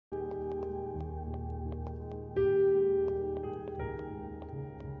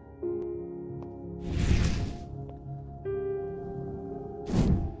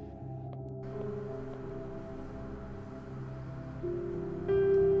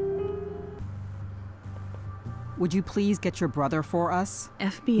would you please get your brother for us?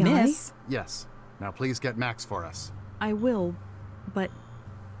 FBI? Miss? Yes. Now please get Max for us. I will, but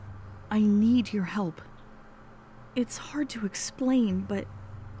I need your help. It's hard to explain, but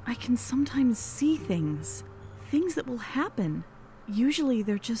I can sometimes see things. Things that will happen. Usually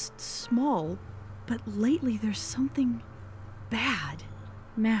they're just small, but lately there's something bad.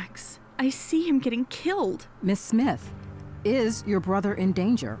 Max, I see him getting killed. Miss Smith, is your brother in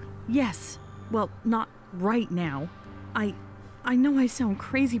danger? Yes. Well, not right now. I know I sound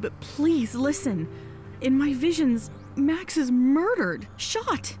crazy, but please listen. In my visions, Max is murdered,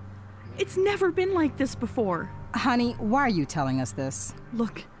 shot. It's never been like this before. Honey, why are you telling us this?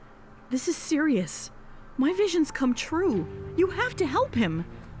 Look, this is serious. My visions come true. You have to help him.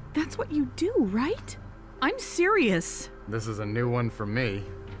 That's what you do, right? I'm serious. This is a new one for me.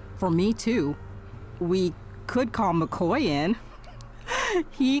 For me, too. We could call McCoy in.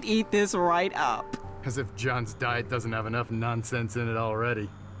 He'd eat this right up. As if John's diet doesn't have enough nonsense in it already.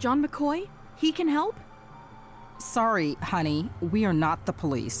 John McCoy? He can help? Sorry, honey. We are not the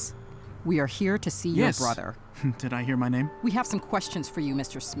police. We are here to see your brother. Did I hear my name? We have some questions for you,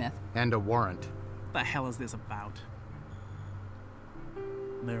 Mr. Smith. And a warrant. What the hell is this about?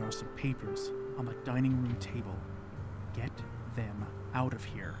 There are some papers on the dining room table. Get them out of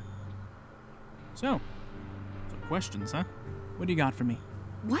here. So, some questions, huh? What do you got for me?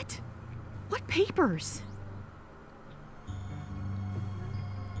 What? What papers?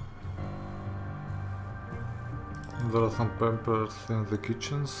 There are some papers in the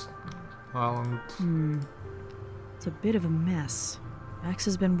kitchens, and... It's a bit of a mess. Max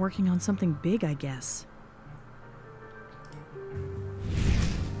has been working on something big, I guess.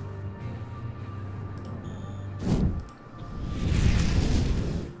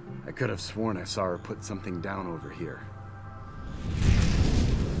 I could have sworn I saw her put something down over here.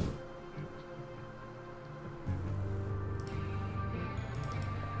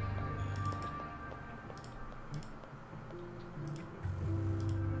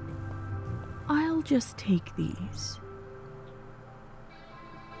 I'll just take these.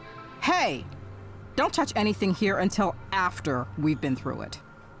 Hey! Don't touch anything here until after we've been through it.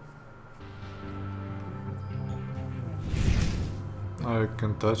 I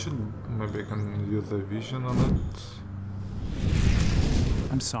can touch it, maybe I can use a vision on it.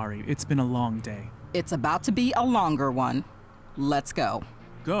 I'm sorry, it's been a long day. It's about to be a longer one. Let's go.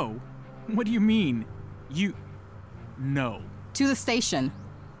 Go? What do you mean? No. To the station.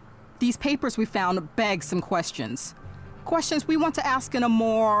 These papers we found beg some questions. Questions we want to ask in a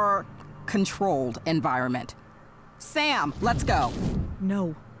more controlled environment. Sam, let's go.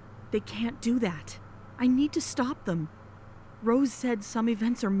 No, they can't do that. I need to stop them. Rose said some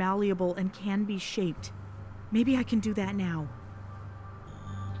events are malleable and can be shaped. Maybe I can do that now.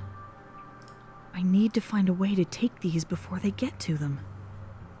 I need to find a way to take these before they get to them.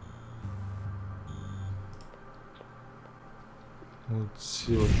 Let's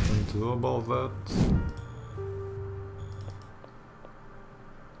see what we can do about that.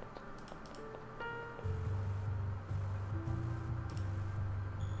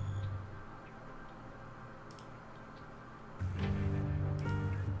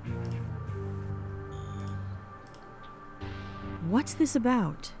 What's this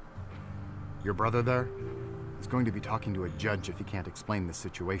about? Your brother there? He's going to be talking to a judge if he can't explain the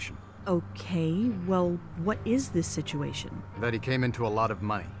situation. Okay, well, what is this situation? That he came into a lot of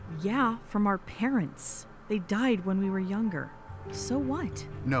money. Yeah, from our parents. They died when we were younger. So what?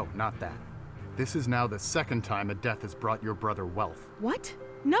 No, not that. This is now the second time a death has brought your brother wealth. What?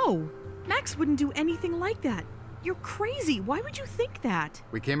 No! Max wouldn't do anything like that. You're crazy. Why would you think that?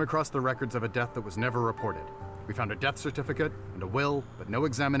 We came across the records of a death that was never reported. We found a death certificate and a will, but no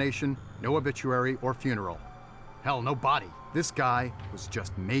examination, no obituary or funeral. Hell, no body. This guy was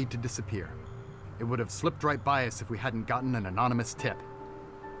just made to disappear. It would have slipped right by us if we hadn't gotten an anonymous tip.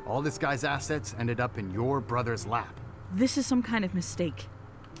 All this guy's assets ended up in your brother's lap. This is some kind of mistake.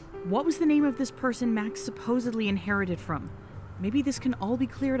 What was the name of this person Max supposedly inherited from? Maybe this can all be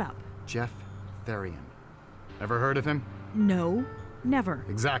cleared up. Jeff Therian. Ever heard of him? No, never.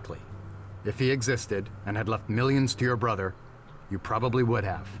 Exactly. If he existed and had left millions to your brother, you probably would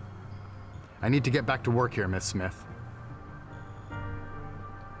have. I need to get back to work here, Miss Smith.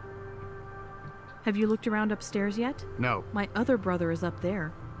 Have you looked around upstairs yet? No. My other brother is up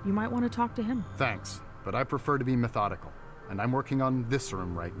there. You might want to talk to him. Thanks, but I prefer to be methodical, and I'm working on this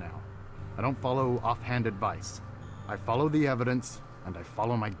room right now. I don't follow offhand advice. I follow the evidence, and I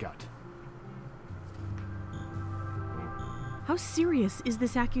follow my gut. How serious is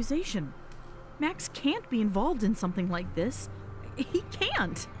this accusation? Max can't be involved in something like this. He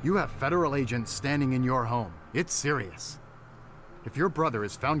can't. You have federal agents standing in your home. It's serious. If your brother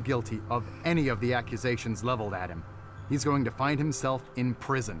is found guilty of any of the accusations leveled at him, he's going to find himself in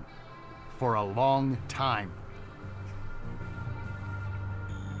prison for a long time.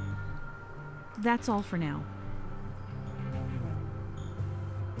 That's all for now.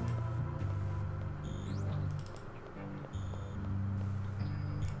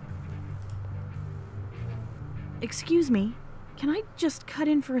 Excuse me, can I just cut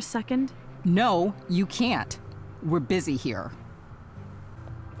in for a second? No, you can't. We're busy here.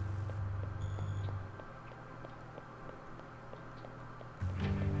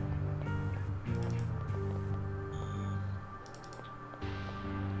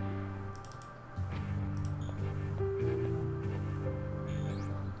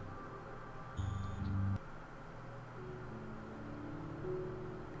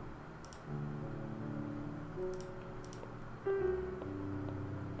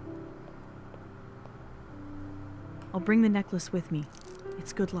 I'll bring the necklace with me.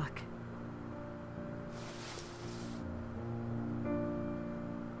 It's good luck.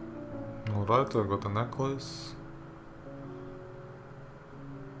 Alright, I got a necklace.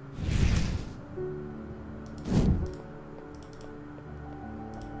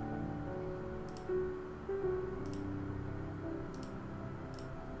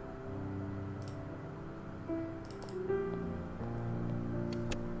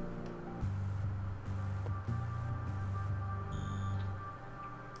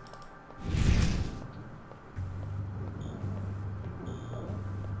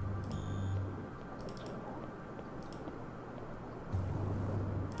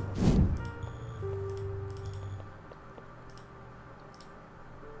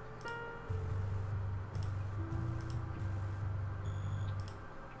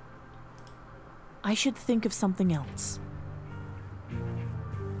 I should think of something else.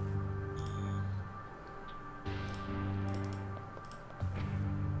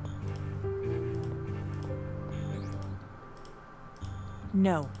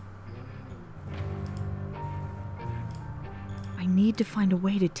 No. I need to find a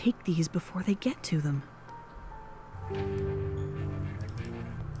way to take these before they get to them.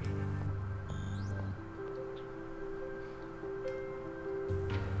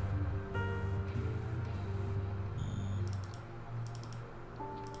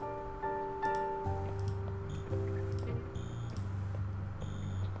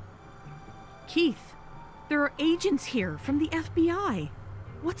 Keith, there are agents here from the FBI.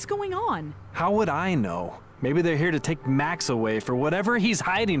 What's going on? How would I know? Maybe they're here to take Max away for whatever he's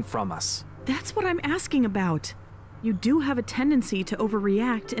hiding from us. That's what I'm asking about. You do have a tendency to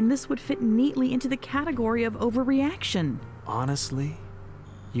overreact, and this would fit neatly into the category of overreaction. Honestly?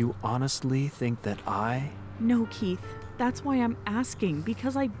 You honestly think that I? No, Keith. That's why I'm asking,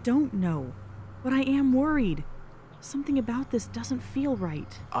 because I don't know. But I am worried. Something about this doesn't feel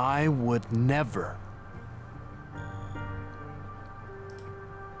right. I would never.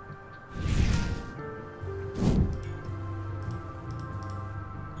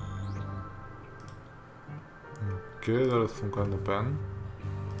 Okay, there's some kind of pen.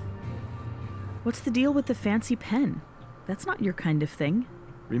 What's the deal with the fancy pen? That's not your kind of thing.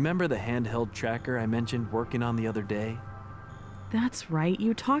 Remember the handheld tracker I mentioned working on the other day? That's right,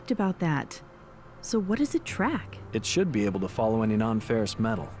 you talked about that. So what does it track? It should be able to follow any non-ferrous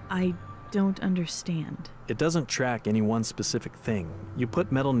metal. I don't understand. It doesn't track any one specific thing. You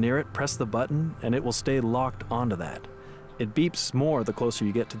put metal near it, press the button, and it will stay locked onto that. It beeps more the closer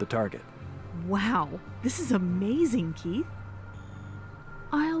you get to the target. Wow, this is amazing, Keith.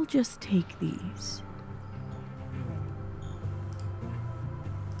 I'll just take these.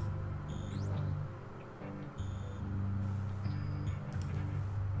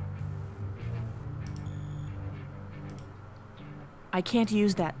 I can't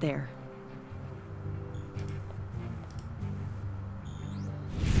use that there.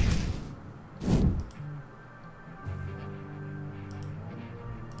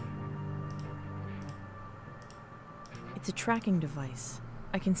 It's a tracking device.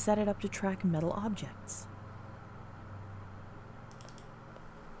 I can set it up to track metal objects.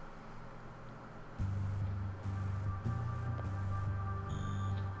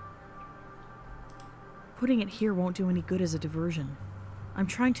 Putting it here won't do any good as a diversion. I'm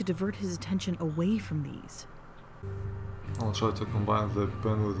trying to divert his attention away from these. I'll try to combine the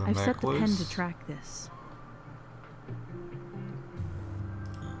pen with the I've necklace. set the pen to track this.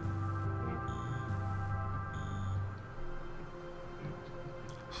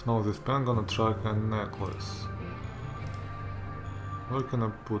 So now this pen gonna track a necklace. Where can I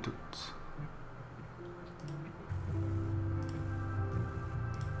put it?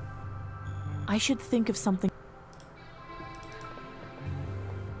 I should think of something.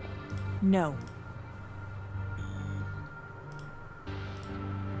 No.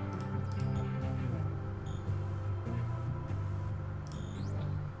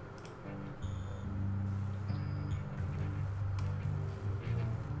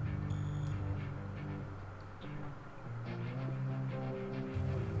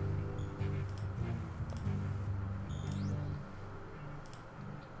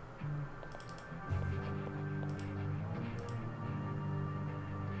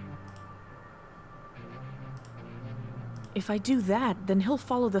 If I do that, then he'll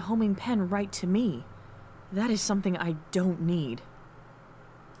follow the homing pen right to me. That is something I don't need.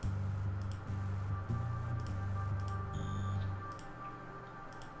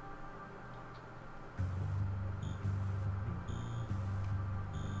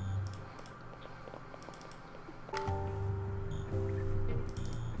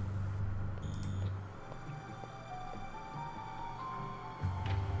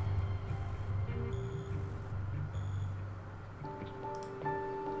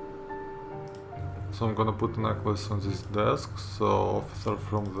 So I'm gonna put a necklace on this desk, so officer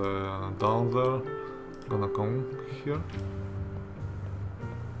from the down there gonna come here.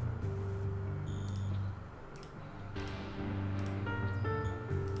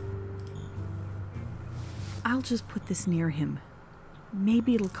 I'll just put this near him.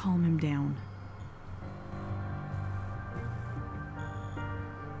 Maybe it'll calm him down.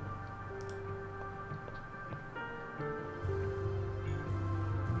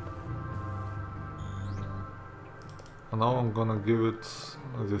 And now I'm gonna give it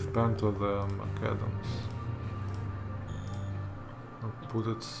this pen to the macadams. I'll put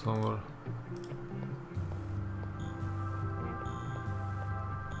it somewhere.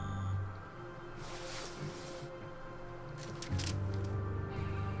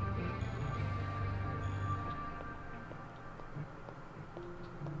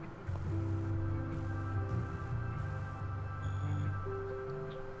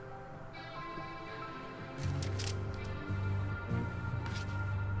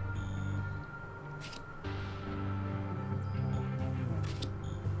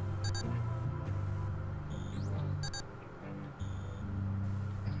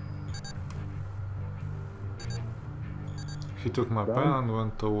 He took my pen and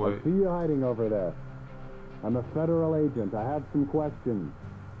went away. I see you hiding over there. I'm a federal agent. I have some questions.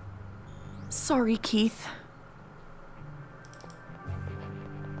 Sorry, Keith.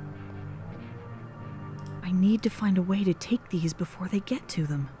 I need to find a way to take these before they get to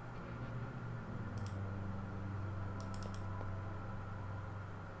them.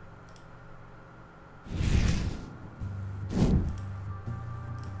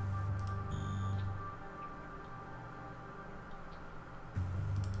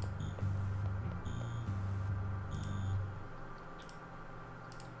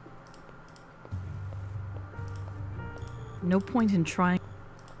 No point in trying.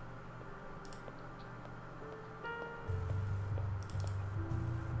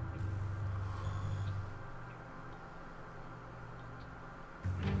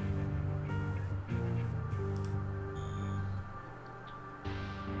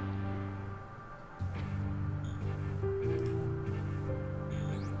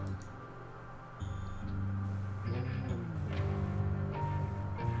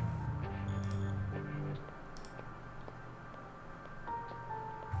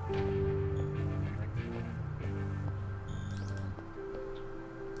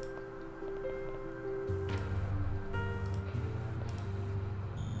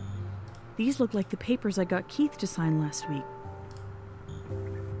 These look like the papers I got Keith to sign last week.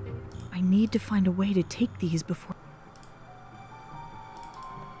 I need to find a way to take these before...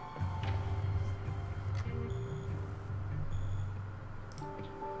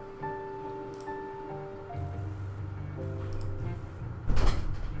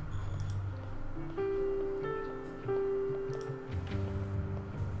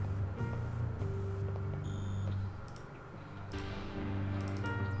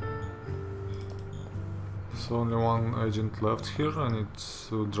 So only one agent left here. I need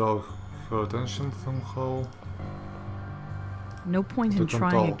to draw her attention somehow. No point in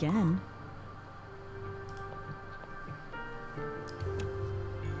trying again.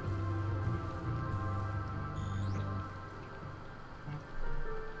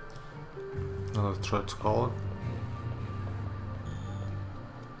 I'll try to call it.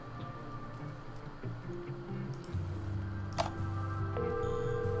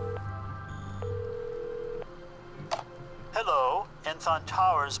 Hello, Enthon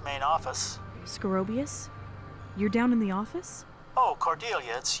Tower's main office. Scorobius? You're down in the office? Oh,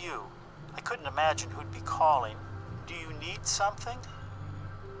 Cordelia, it's you. I couldn't imagine who'd be calling. Do you need something?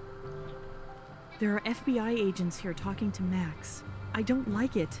 There are FBI agents here talking to Max. I don't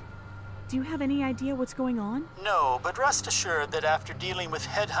like it. Do you have any idea what's going on? No, but rest assured that after dealing with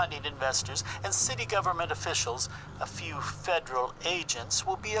headhunting investors and city government officials, a few federal agents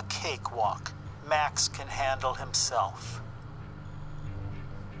will be a cakewalk. Max can handle himself.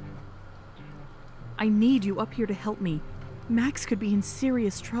 I need you up here to help me. Max could be in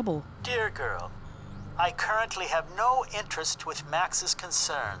serious trouble. Dear girl, I currently have no interest with Max's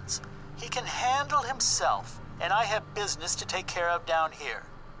concerns. He can handle himself, and I have business to take care of down here.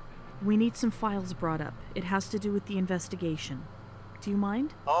 We need some files brought up. It has to do with the investigation. Do you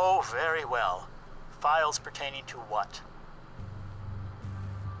mind? Oh, very well. Files pertaining to what?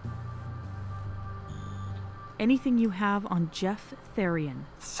 Anything you have on Jeff Therian.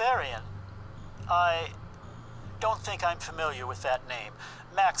 Therian? I don't think I'm familiar with that name.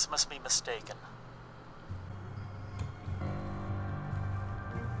 Max must be mistaken.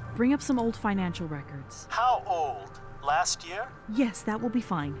 Bring up some old financial records. How old? Last year? Yes, that will be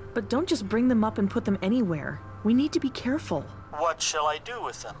fine. But don't just bring them up and put them anywhere. We need to be careful. What shall I do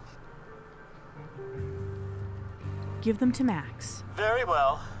with them? Give them to Max. Very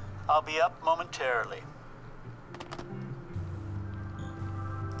well. I'll be up momentarily.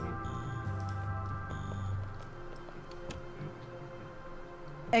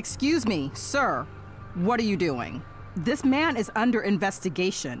 Excuse me, sir. What are you doing? This man is under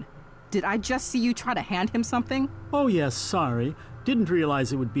investigation. Did I just see you try to hand him something? Oh yes, sorry. Didn't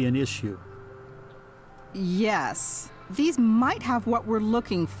realize it would be an issue. Yes. These might have what we're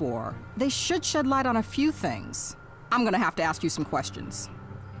looking for. They should shed light on a few things. I'm gonna have to ask you some questions.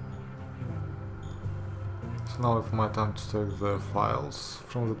 So now it's my time to take the files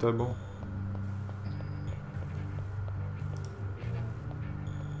from the table.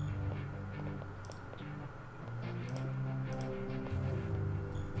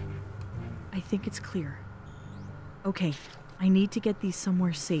 I think it's clear. Okay, I need to get these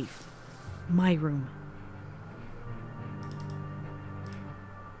somewhere safe. My room.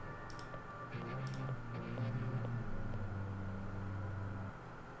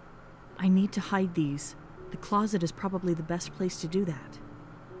 I need to hide these. The closet is probably the best place to do that.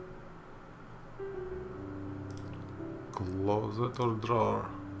 Closet or drawer?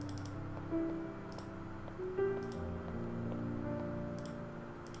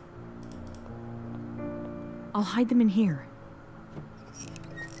 I'll hide them in here.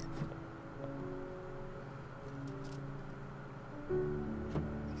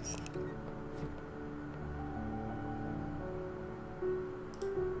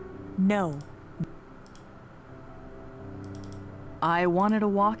 No. I wanted a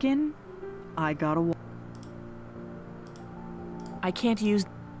walk-in. I got a walk. I can't use...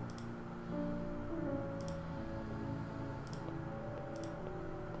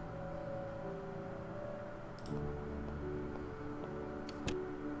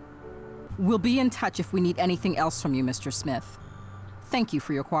 We'll be in touch if we need anything else from you, Mr. Smith. Thank you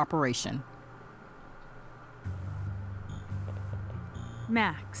for your cooperation.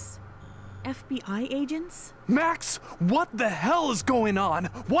 Max. FBI agents? Max, what the hell is going on?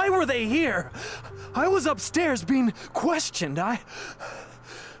 Why were they here? I was upstairs being questioned. I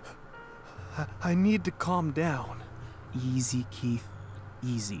need to calm down. Easy, Keith.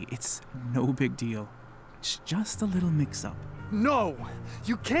 Easy. It's no big deal. It's just a little mix-up. No!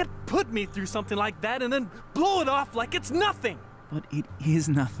 You can't put me through something like that and then blow it off like it's nothing! But it is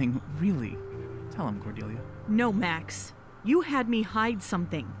nothing, really. Tell him, Cordelia. No, Max. You had me hide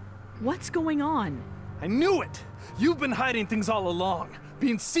something. What's going on? I knew it! You've been hiding things all along,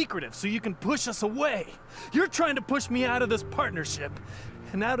 being secretive so you can push us away. You're trying to push me out of this partnership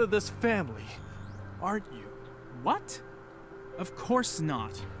and out of this family, aren't you? What? Of course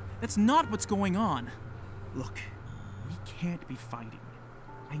not. That's not what's going on. Look, we can't be fighting.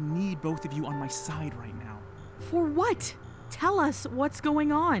 I need both of you on my side right now. For what? Tell us what's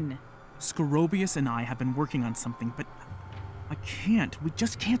going on. Scorobius and I have been working on something, but I can't. We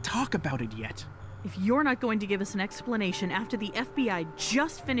just can't talk about it yet. If you're not going to give us an explanation after the FBI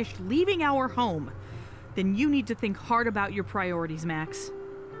just finished leaving our home, then you need to think hard about your priorities, Max.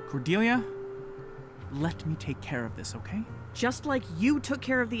 Cordelia, let me take care of this, okay? Just like you took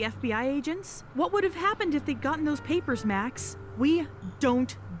care of the FBI agents? What would have happened if they'd gotten those papers, Max? We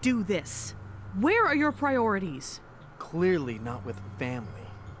don't do this. Where are your priorities? Clearly not with family.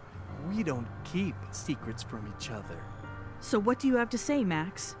 We don't keep secrets from each other. So what do you have to say,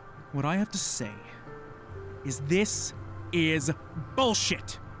 Max? What I have to say is this is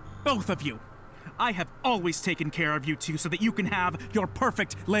bullshit. Both of you. I have always taken care of you two so that you can have your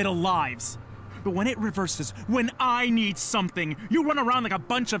perfect little lives. But when it reverses, when I need something, you run around like a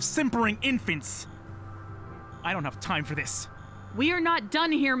bunch of simpering infants. I don't have time for this. We are not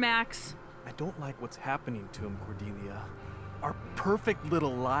done here, Max. I don't like what's happening to him, Cordelia. Our perfect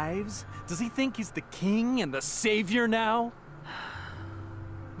little lives? Does he think he's the king and the savior now?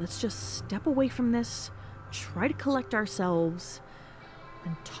 Let's just step away from this, try to collect ourselves,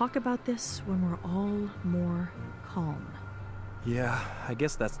 and talk about this when we're all more calm. Yeah, I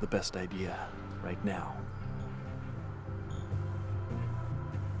guess that's the best idea, right now.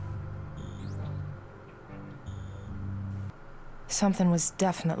 Something was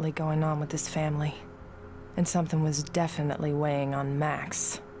definitely going on with this family. And something was definitely weighing on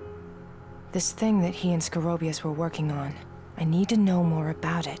Max. This thing that he and Scorobius were working on, I need to know more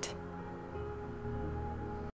about it.